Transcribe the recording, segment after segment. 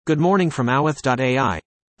Good morning from Awith.ai,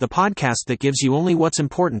 the podcast that gives you only what's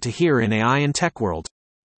important to hear in AI and tech world.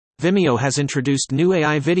 Vimeo has introduced new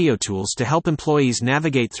AI video tools to help employees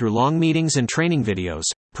navigate through long meetings and training videos,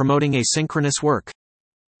 promoting asynchronous work.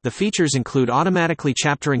 The features include automatically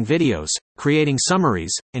chaptering videos, creating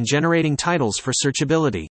summaries, and generating titles for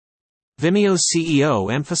searchability. Vimeo's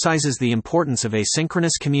CEO emphasizes the importance of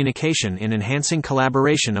asynchronous communication in enhancing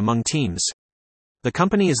collaboration among teams. The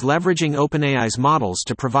company is leveraging OpenAI's models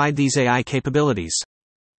to provide these AI capabilities.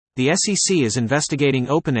 The SEC is investigating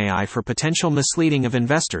OpenAI for potential misleading of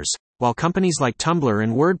investors, while companies like Tumblr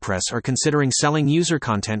and WordPress are considering selling user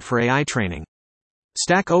content for AI training.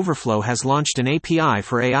 Stack Overflow has launched an API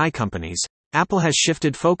for AI companies, Apple has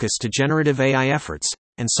shifted focus to generative AI efforts,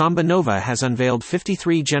 and Samba Nova has unveiled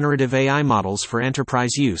 53 generative AI models for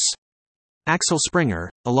enterprise use. Axel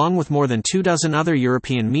Springer, along with more than 24 other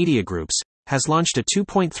European media groups, has launched a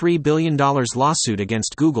 $2.3 billion lawsuit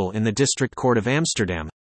against Google in the District Court of Amsterdam,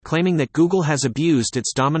 claiming that Google has abused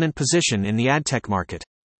its dominant position in the adtech market.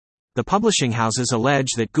 The publishing houses allege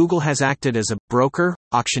that Google has acted as a broker,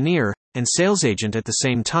 auctioneer, and sales agent at the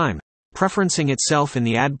same time, preferencing itself in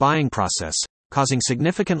the ad buying process, causing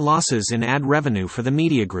significant losses in ad revenue for the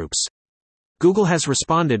media groups. Google has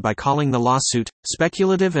responded by calling the lawsuit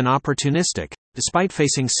speculative and opportunistic, despite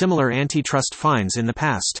facing similar antitrust fines in the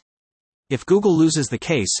past. If Google loses the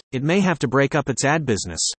case, it may have to break up its ad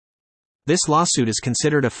business. This lawsuit is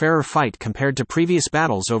considered a fairer fight compared to previous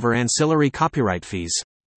battles over ancillary copyright fees.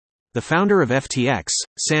 The founder of FTX,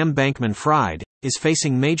 Sam Bankman-Fried, is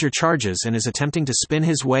facing major charges and is attempting to spin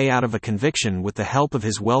his way out of a conviction with the help of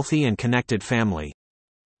his wealthy and connected family.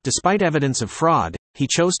 Despite evidence of fraud, he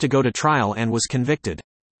chose to go to trial and was convicted.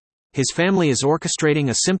 His family is orchestrating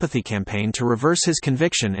a sympathy campaign to reverse his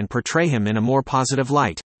conviction and portray him in a more positive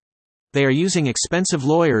light. They are using expensive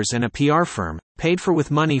lawyers and a PR firm, paid for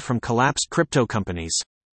with money from collapsed crypto companies.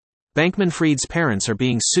 Bankman-Fried's parents are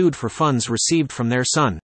being sued for funds received from their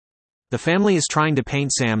son. The family is trying to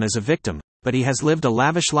paint Sam as a victim, but he has lived a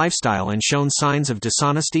lavish lifestyle and shown signs of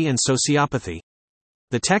dishonesty and sociopathy.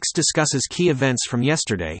 The text discusses key events from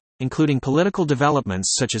yesterday, including political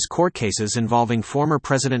developments such as court cases involving former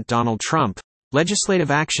President Donald Trump,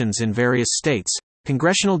 legislative actions in various states,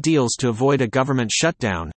 congressional deals to avoid a government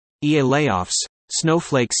shutdown, EA layoffs,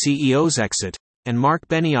 Snowflake CEO's exit, and Mark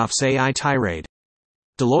Benioff's AI tirade.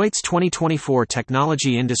 Deloitte's 2024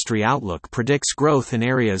 Technology Industry Outlook predicts growth in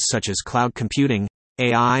areas such as cloud computing,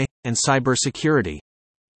 AI, and cybersecurity.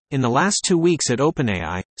 In the last 2 weeks at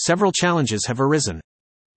OpenAI, several challenges have arisen.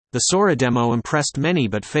 The Sora demo impressed many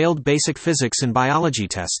but failed basic physics and biology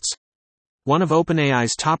tests. One of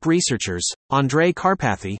OpenAI's top researchers, Andrej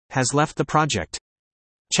Karpathy, has left the project.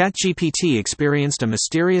 ChatGPT experienced a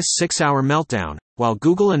mysterious 6-hour meltdown, while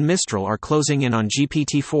Google and Mistral are closing in on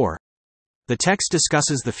GPT-4. The text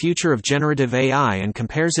discusses the future of generative AI and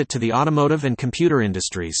compares it to the automotive and computer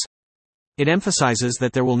industries. It emphasizes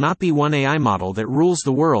that there will not be one AI model that rules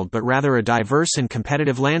the world but rather a diverse and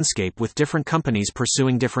competitive landscape with different companies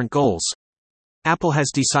pursuing different goals. Apple has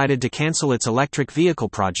decided to cancel its electric vehicle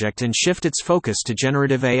project and shift its focus to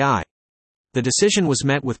generative AI. The decision was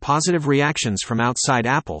met with positive reactions from outside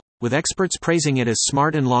Apple, with experts praising it as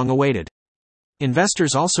smart and long-awaited.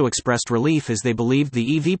 Investors also expressed relief as they believed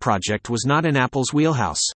the EV project was not in Apple's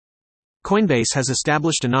wheelhouse. Coinbase has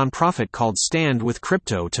established a nonprofit called Stand with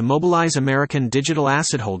Crypto to mobilize American digital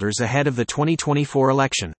asset holders ahead of the 2024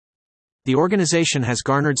 election. The organization has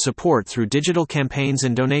garnered support through digital campaigns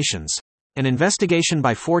and donations. An investigation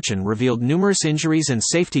by Fortune revealed numerous injuries and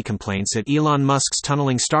safety complaints at Elon Musk's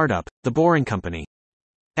tunneling startup, The Boring Company.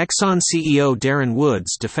 Exxon CEO Darren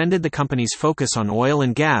Woods defended the company's focus on oil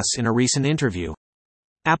and gas in a recent interview.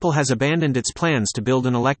 Apple has abandoned its plans to build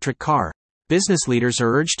an electric car. Business leaders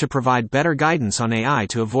are urged to provide better guidance on AI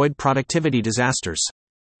to avoid productivity disasters.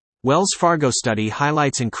 Wells Fargo study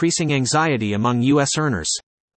highlights increasing anxiety among U.S. earners.